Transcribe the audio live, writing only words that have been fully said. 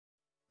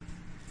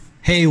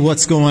Hey,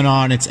 what's going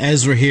on? It's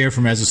Ezra here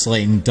from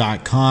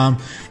EzraSlayton.com,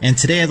 and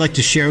today I'd like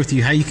to share with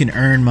you how you can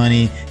earn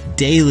money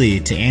daily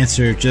to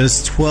answer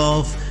just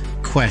 12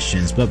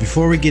 questions. But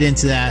before we get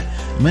into that,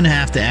 I'm going to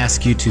have to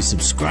ask you to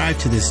subscribe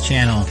to this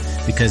channel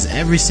because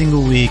every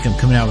single week I'm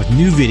coming out with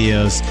new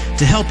videos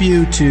to help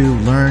you to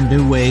learn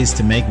new ways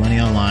to make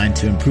money online,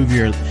 to improve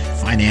your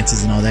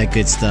finances and all that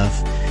good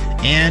stuff.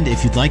 And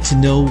if you'd like to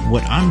know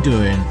what I'm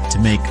doing to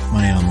make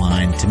money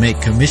online, to make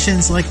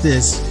commissions like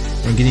this,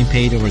 and getting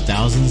paid over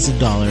thousands of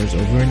dollars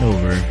over and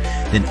over,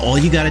 then all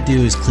you got to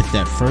do is click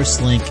that first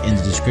link in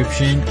the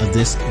description of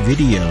this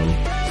video,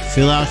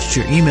 fill out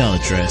your email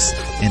address,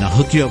 and I'll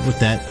hook you up with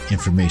that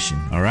information.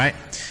 All right.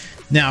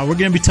 Now we're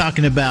going to be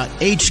talking about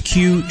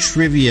HQ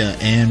trivia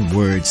and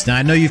words. Now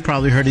I know you've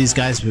probably heard of these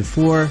guys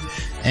before,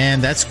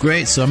 and that's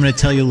great. So I'm going to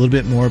tell you a little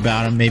bit more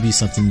about them, maybe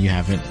something you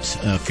haven't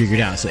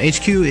figured out. So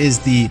HQ is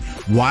the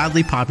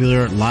wildly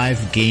popular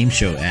live game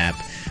show app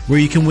where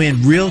you can win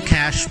real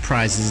cash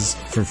prizes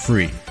for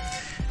free.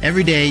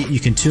 Every day you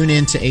can tune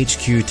in to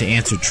HQ to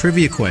answer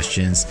trivia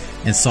questions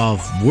and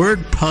solve word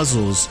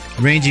puzzles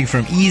ranging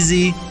from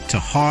easy to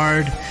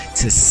hard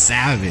to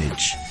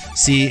savage.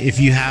 See if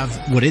you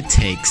have what it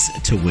takes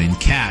to win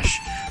cash.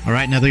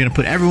 Alright, now they're going to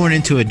put everyone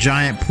into a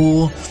giant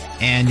pool,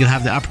 and you'll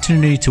have the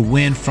opportunity to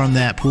win from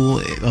that pool,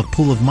 a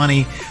pool of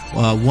money,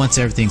 once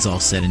everything's all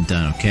said and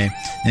done, okay?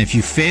 And if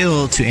you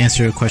fail to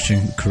answer a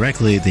question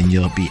correctly, then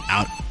you'll be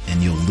out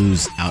and you'll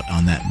lose out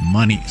on that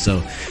money.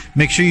 So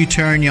make sure you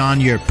turn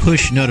on your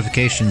push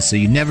notifications so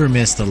you never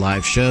miss the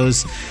live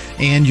shows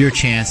and your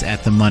chance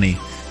at the money.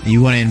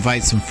 You want to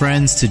invite some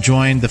friends to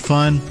join the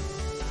fun.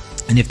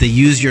 And if they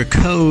use your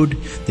code,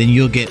 then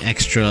you'll get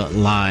extra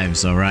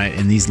lives, all right?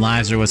 And these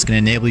lives are what's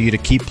going to enable you to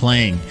keep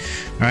playing.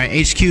 All right,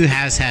 HQ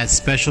has had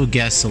special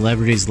guest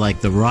celebrities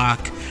like The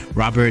Rock,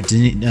 Robert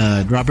De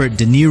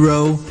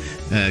Niro,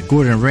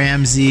 Gordon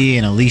Ramsay,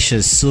 and Alicia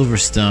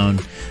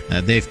Silverstone.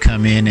 They've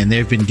come in and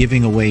they've been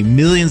giving away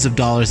millions of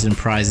dollars in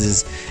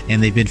prizes,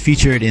 and they've been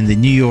featured in the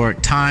New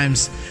York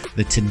Times,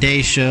 the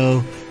Today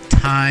Show,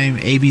 Time,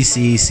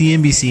 ABC,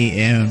 CNBC,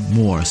 and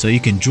more. So you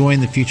can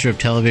join the future of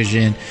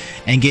television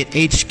and get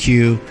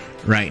HQ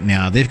right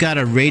now. They've got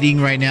a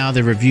rating right now.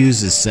 Their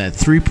reviews is at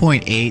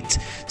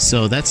 3.8,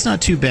 so that's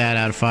not too bad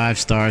out of 5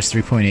 stars.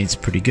 3.8 is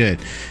pretty good.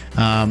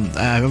 I'm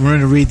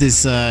going to read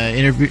this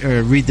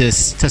read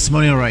this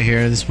testimonial right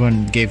here. This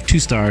one gave 2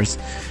 stars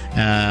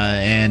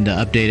and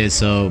updated.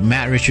 So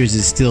Matt Richards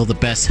is still the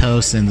best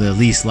host and the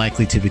least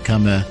likely to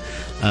become a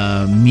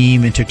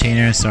meme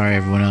entertainer. Sorry,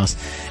 everyone else.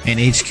 And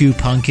HQ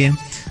Pumpkin.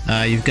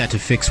 You've got to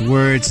fix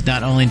words.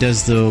 Not only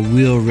does the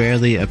wheel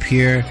rarely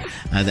appear,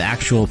 the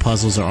actual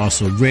puzzles are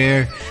also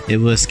rare. It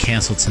was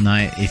canceled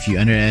tonight. If you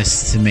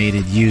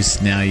underestimated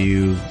use, now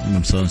you,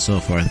 so on and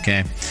so forth,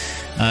 okay?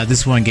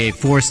 This one gave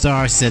 4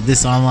 stars, said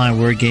this online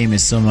word game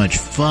is so much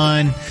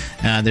fun.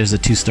 There's a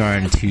 2-star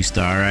and a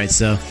 2-star, right?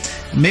 So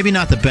maybe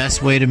not the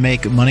best way to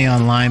make money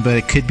online, but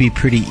it could be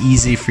pretty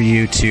easy for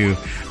you to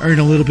earn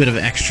a little bit of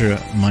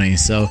extra money.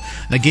 So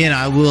again,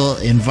 I will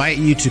invite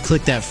you to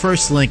click that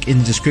first link in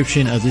the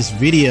description of this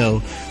video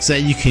so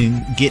that you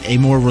can get a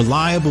more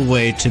reliable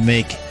way to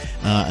make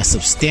a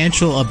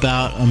substantial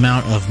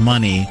amount of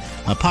money,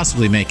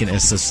 possibly making a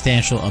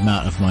substantial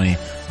amount of money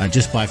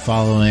just by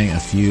following a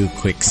few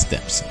quick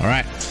steps. All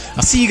right,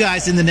 I'll see you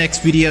guys in the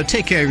next video.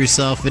 Take care of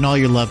yourself and all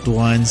your loved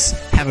ones.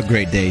 Have a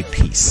great day.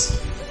 Peace.